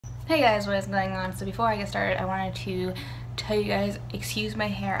Hey guys, what is going on? So before I get started, I wanted to tell you guys, excuse my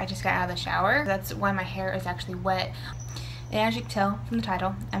hair, I just got out of the shower. That's why my hair is actually wet. And as you can tell from the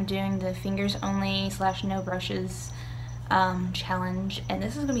title, I'm doing the fingers only / no brushes challenge. And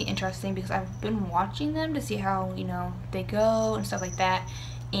this is going to be interesting because I've been watching them to see how, they go and stuff like that.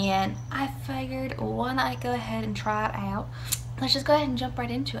 And I figured, why not go ahead and try it out? Let's just go ahead and jump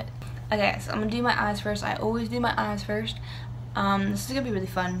right into it. Okay, so I'm going to do my eyes first. I always do my eyes first. This is going to be really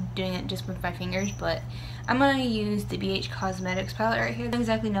fun doing it just with my fingers, but I'm going to use the BH Cosmetics palette right here. I don't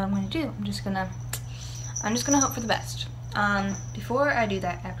exactly know what I'm going to do. I'm just gonna hope for the best. Before I do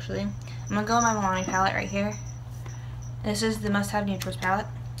that, actually, I'm going to go with my Milani palette right here. This is the Must Have Neutrals palette,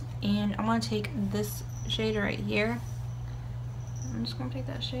 and I'm going to take this shade right here. I'm just going to take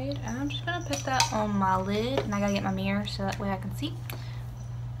that shade, and I'm just going to put that on my lid, and I got to get my mirror so that way I can see.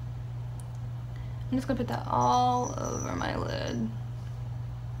 I'm just going to put that all over my lid.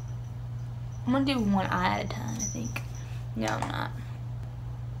 I'm going to do one eye at a time, I think. No, I'm not.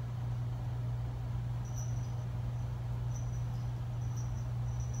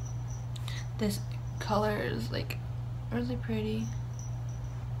 This color is like really pretty.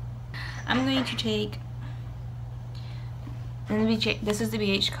 I'm going to take, this is the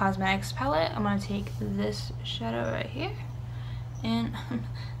BH Cosmetics palette. I'm going to take this shadow right here, and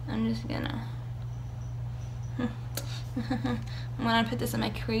I'm just gonna I'm gonna put this in my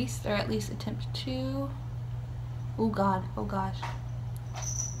crease, or at least attempt to. Oh god, oh gosh.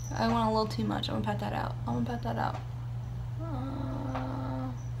 I want a little too much. I'm gonna pat that out. I'm gonna pat that out.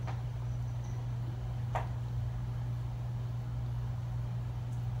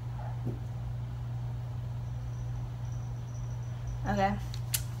 Okay.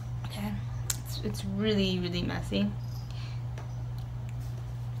 Okay. It's really, really messy.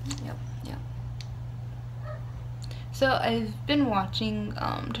 Yep. So I've been watching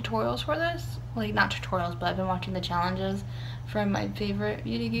tutorials for this, like not tutorials, but I've been watching the challenges from my favorite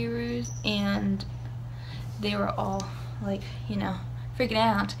beauty gurus, and they were all like, freaking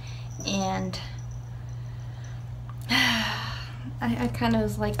out, and I kind of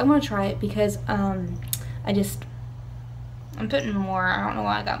was like, I want to try it because I'm putting more. I don't know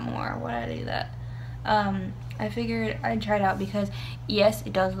why I got more. Why did I do that? I figured I'd try it out because yes,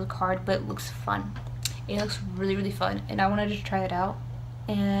 it does look hard, but it looks fun. It looks really, really fun, and I wanted to try it out,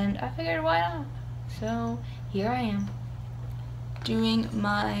 and I figured why not. So here I am doing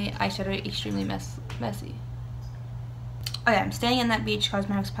my eyeshadow extremely messy. Okay, I'm staying in that BH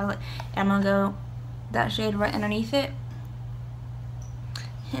Cosmetics palette, and I'm gonna go that shade right underneath it,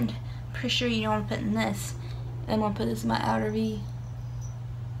 and I'm pretty sure you know what I'm putting this. I'm gonna put this in my outer V.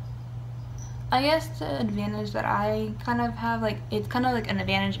 I guess the advantage that I kind of have, like, it's kind of like an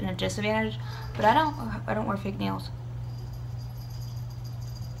advantage and a disadvantage, but I don't wear fake nails.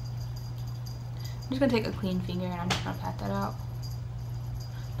 I'm just gonna take a clean finger and I'm just gonna pat that out.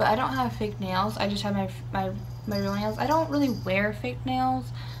 But I don't have fake nails. I just have my real nails. I don't really wear fake nails.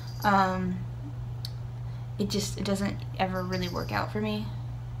 It doesn't ever really work out for me.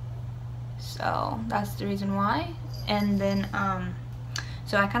 So that's the reason why. And then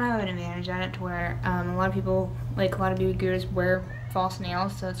so I kind of have an advantage at it to where a lot of people, like a lot of beauty gurus, wear false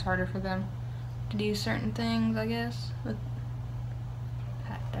nails, so it's harder for them to do certain things, I guess.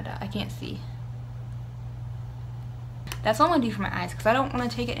 I can't see. That's all I'm gonna do for my eyes because I don't want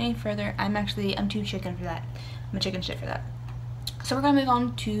to take it any further. I'm too chicken for that. I'm a chicken shit for that. So we're gonna move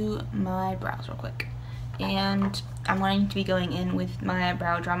on to my brows real quick, and I'm going to be going in with my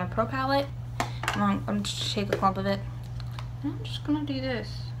Brow Drama Pro palette. I'm just take a clump of it. I'm just gonna do this.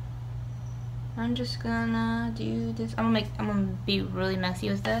 I'm just gonna do this. I'm gonna be really messy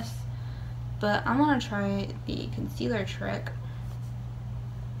with this, but I'm gonna try the concealer trick.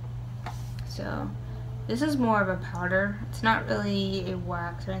 So this is more of a powder. It's not really a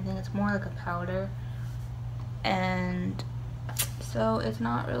wax or anything. It's more like a powder, and so it's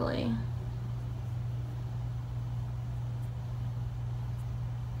not really.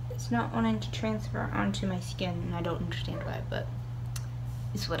 It's not wanting to transfer onto my skin, and I don't understand why, but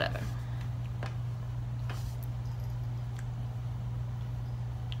it's whatever.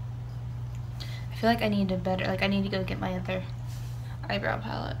 I feel like I need I need to go get my other eyebrow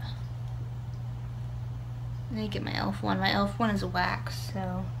palette. I need to get my e.l.f. one. My e.l.f. one is a wax,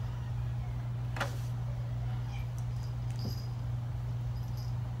 so.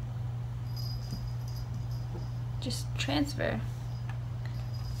 Just transfer.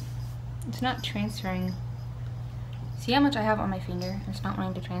 It's not transferring. See how much I have on my finger? It's not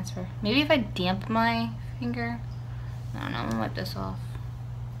wanting to transfer. Maybe if I damp my finger. I don't know, I'm gonna wipe this off.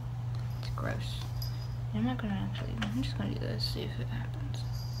 It's gross. I'm not gonna actually, I'm just gonna do this, see if it happens.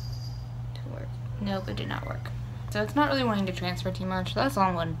 Nope, it did not work. So it's not really wanting to transfer too much. That's all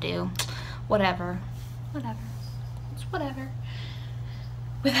I'm going to do. Whatever. Whatever. It's whatever.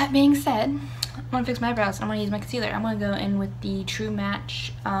 With that being said, I'm going to fix my brows. I'm going to use my concealer. I'm going to go in with the True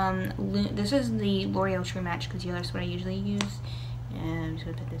Match. This is the L'Oreal True Match concealer. That's what I usually use. And I'm just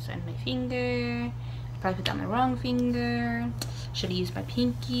going to put this on my finger. Probably put that on the wrong finger. Should have used my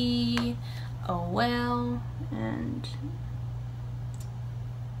pinky. Oh well. And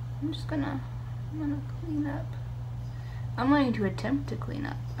I'm gonna clean up. I'm going to attempt to clean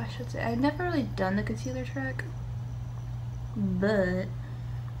up, I should say. I've never really done the concealer trick, but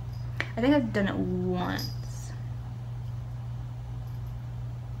I think I've done it once.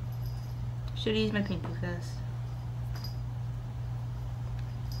 Should use my pinky for this.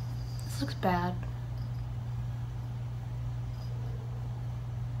 This looks bad.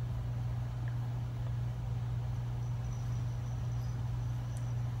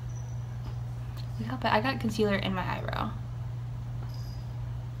 Look how bad. I got concealer in my eyebrow.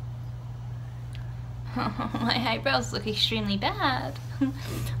 My eyebrows look extremely bad.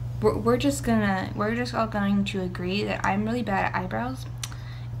 we're just all going to agree that I'm really bad at eyebrows,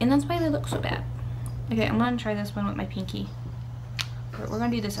 and that's why they look so bad. Okay, I'm gonna try this one with my pinky. We're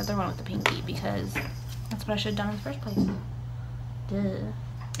gonna do this other one with the pinky because that's what I should have done in the first place. Duh.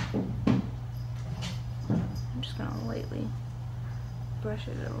 I'm just gonna lightly brush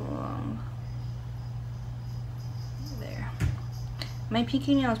it along. There. My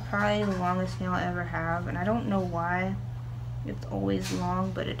pinky nail is probably the longest nail I ever have, and I don't know why it's always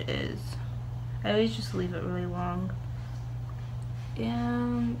long, but it is. I always just leave it really long.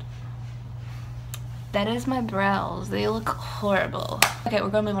 And that is my brows. They look horrible. Okay, we're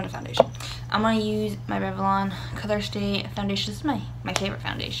gonna move on to foundation. I'm gonna use my Revlon Color Stay foundation. This is my favorite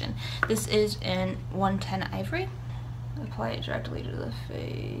foundation. This is in 110 Ivory. Apply it directly to the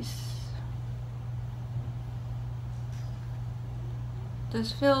face.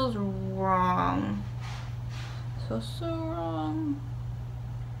 This feels wrong. So wrong.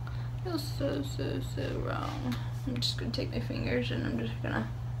 Feels so wrong. I'm just gonna take my fingers and I'm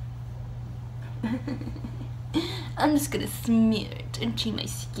just gonna smear it into my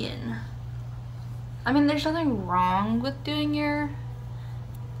skin. I mean, there's nothing wrong with doing your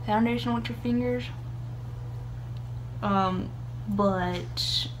foundation with your fingers.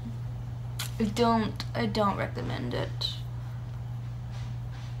 But I don't recommend it.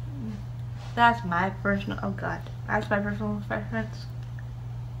 That's my personal, oh god, that's my personal preference.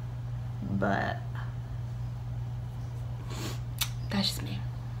 But that's just me.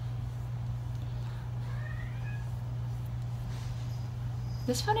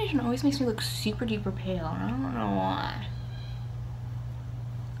 This foundation always makes me look super duper pale. I don't know why.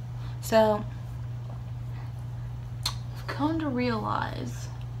 So I've come to realize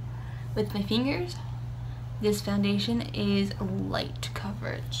with my fingers, this foundation is light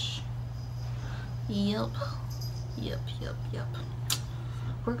coverage. Yep.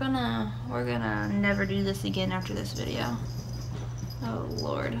 We're gonna never do this again after this video. Oh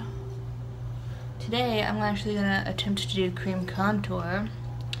lord. Today I'm actually gonna attempt to do cream contour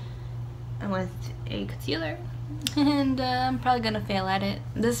with a concealer, and I'm probably gonna fail at it.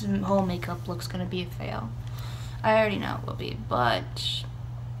 This whole makeup look's gonna be a fail. I already know it will be, but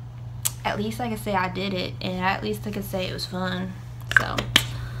at least I can say I did it, and at least I can say it was fun. So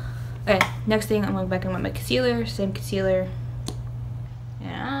okay, next thing, I'm going back in with my concealer, same concealer,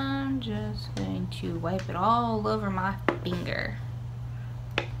 and I'm just going to wipe it all over my finger.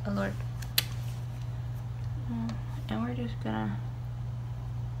 Oh lord. And we're just gonna,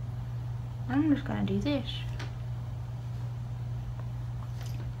 I'm just gonna do this.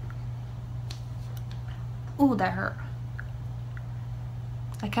 Ooh, that hurt.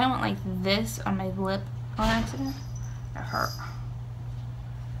 I kind of went like this on my lip on accident. That hurt.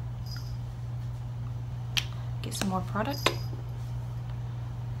 Get some more product.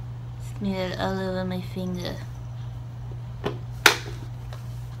 Smear it all over my finger.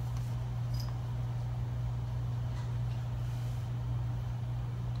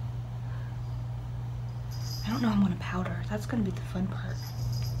 I don't know I'm gonna powder. That's gonna be the fun part.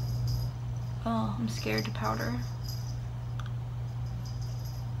 Oh, I'm scared to powder.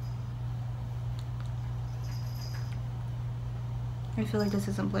 I feel like this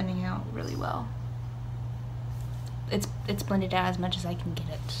isn't blending out really well. It's blended out as much as I can get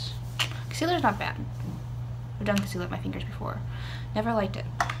it. Concealer's not bad. I've done concealer with my fingers before. Never liked it.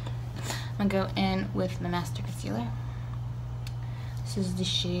 I'm gonna go in with my Master Concealer. This is the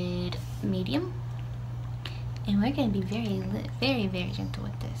shade Medium. And we're gonna be very gentle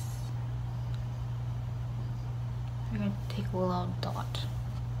with this. We're gonna take a little dot.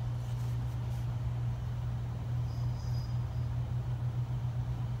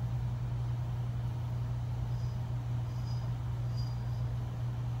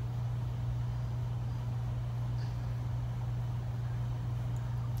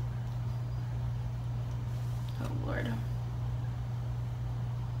 Oh Lord.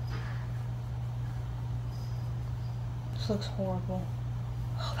 This looks horrible.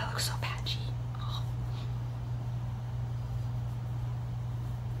 Oh, that looks so patchy. Oh.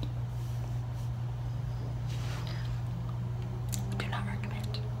 Do not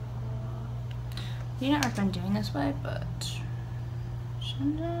recommend. Do not recommend doing this way, but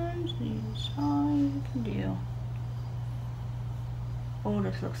sometimes this is all you can do. Oh,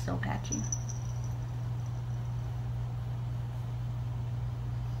 this looks so patchy.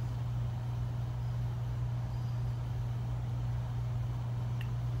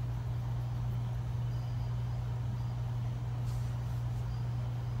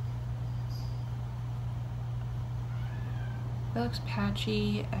 It looks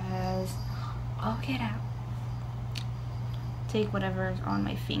patchy as all get out. Take whatever is on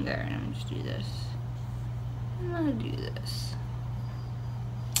my finger and I'm just do this. I'm gonna do this.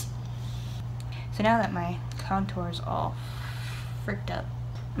 So now that my contour is all fricked up,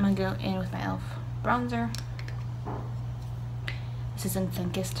 I'm gonna go in with my e.l.f. bronzer. This is in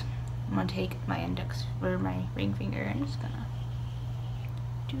Thinkest. I'm gonna take my index or my ring finger and just gonna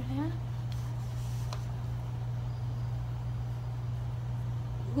do that.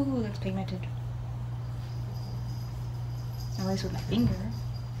 Ooh, that's pigmented. At least with my finger.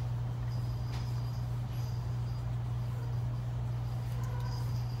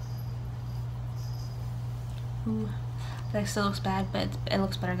 Ooh, that still looks bad, but it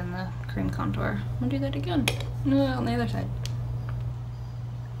looks better than the cream contour. I'm gonna do that again. No, on the other side.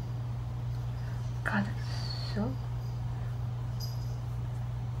 God, that's so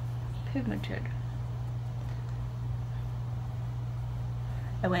pigmented.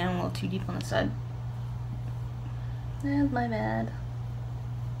 I went in a little too deep on the side. That's my bad.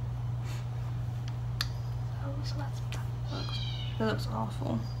 Oh, so that looks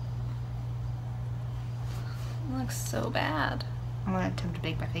awful. It looks so bad. I'm gonna attempt to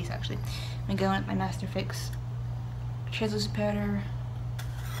bake my face actually. I'm gonna go in with my Master Fix translucent powder.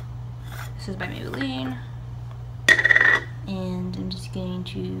 This is by Maybelline. And I'm just going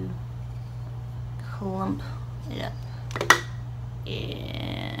to clump it up.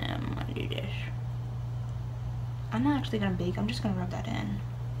 And I'm gonna do this. I'm not actually gonna bake, I'm just gonna rub that in.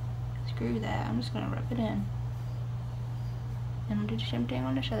 Screw that, I'm just gonna rub it in. And I'll do the same thing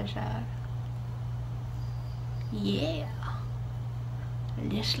on this other side. Yeah.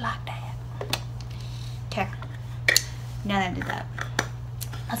 Just like that. Okay. Now that I did that,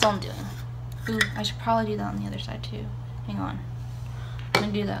 that's all I'm doing. Ooh, I should probably do that on the other side too. Hang on. I'm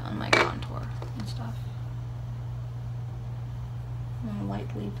gonna do that on my contour and stuff. I'm gonna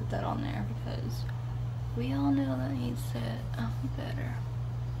lightly put that on there because we all know that needs it better.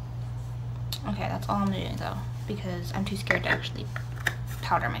 Okay, that's all I'm doing though, because I'm too scared to actually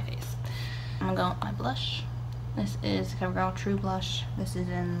powder my face. I'm gonna go with my blush. This is CoverGirl True Blush. This is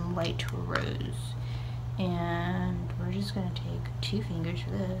in Light Rose. And we're just gonna take 2 fingers for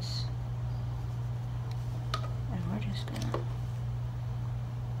this. And we're just gonna...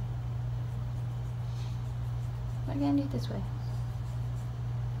 We're gonna do it this way.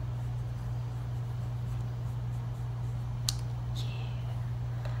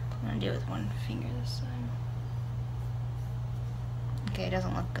 I'm gonna do it with 1 finger this time. Okay, it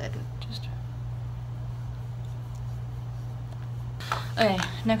doesn't look good. Just okay.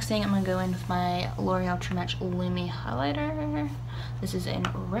 Next thing, I'm gonna go in with my L'Oreal True Match Lumi highlighter. This is in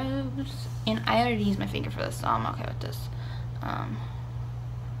Rose, and I already used my finger for this, so I'm okay with this. I'm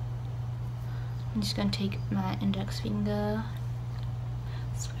just gonna take my index finger,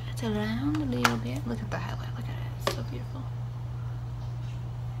 spread it around a little bit. Look at the highlight. Look at it. It's so beautiful.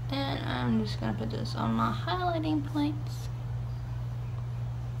 And I'm just gonna put this on my highlighting points.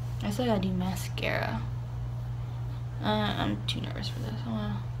 I still gotta do mascara. I'm too nervous for this. I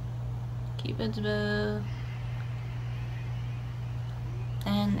wanna keep it above.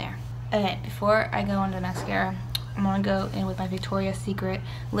 And there. Okay, before I go into mascara, I'm gonna go in with my Victoria's Secret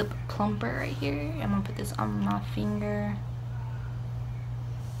lip plumper right here. I'm gonna put this on my finger.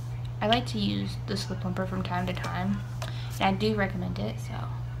 I like to use this lip plumper from time to time, and I do recommend it, so.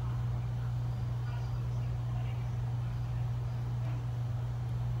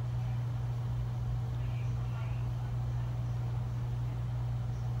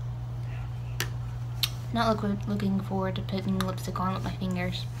 Not looking forward to putting lipstick on with my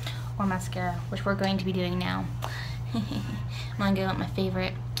fingers or mascara, which we're going to be doing now. I'm gonna go with my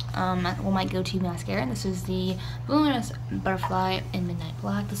favorite, well, my go-to mascara. This is the Voluminous Butterfly in Midnight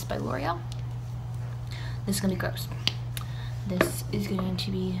Black. This is by L'Oreal. This is gonna be gross. This is going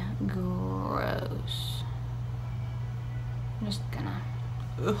to be gross. I'm just gonna,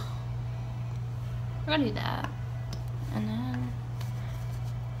 we're gonna do that. And then,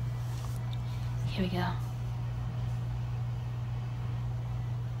 here we go.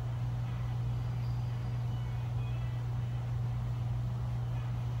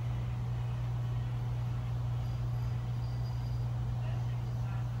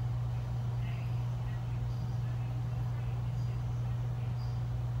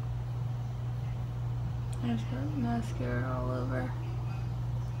 There's the mascara all over.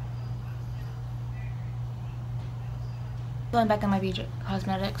 Going back on my Beauty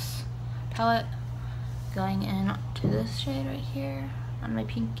Cosmetics palette, going in to this shade right here on my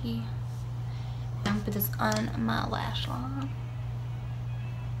pinky. I'm gonna put this on my lash line.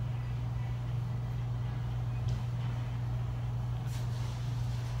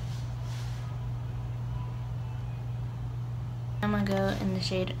 I'm gonna go in the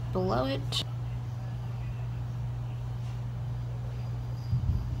shade below it.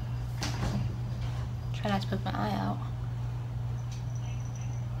 Try not to poke my eye out.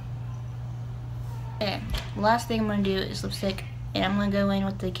 Okay, last thing I'm going to do is lipstick, and I'm going to go in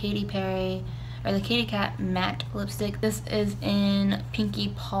with the Katy Perry, or the Katy Kat matte lipstick. This is in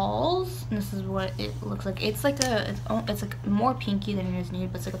Pinky Paws, and this is what it looks like. It's like it's like more pinky than it is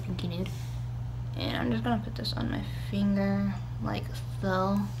nude, but it's like a pinky nude. And I'm just going to put this on my finger, like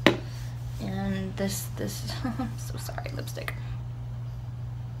so. And this, I'm so sorry, lipstick.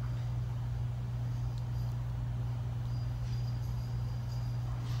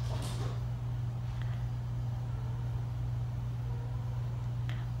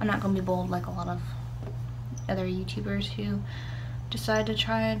 I'm not going to be bold like a lot of other YouTubers who decide to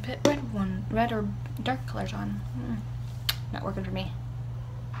try and put red or dark colors on. Not working for me.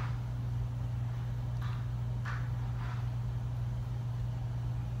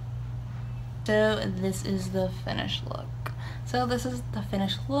 So this is the finished look.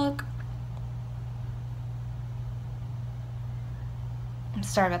 I'm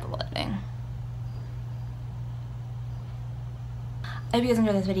sorry about the lighting. I hope you guys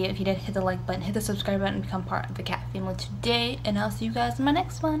enjoyed this video. If you did, hit the like button, hit the subscribe button, and become part of the Cat family today. And I'll see you guys in my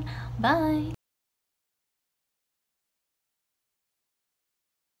next one. Bye!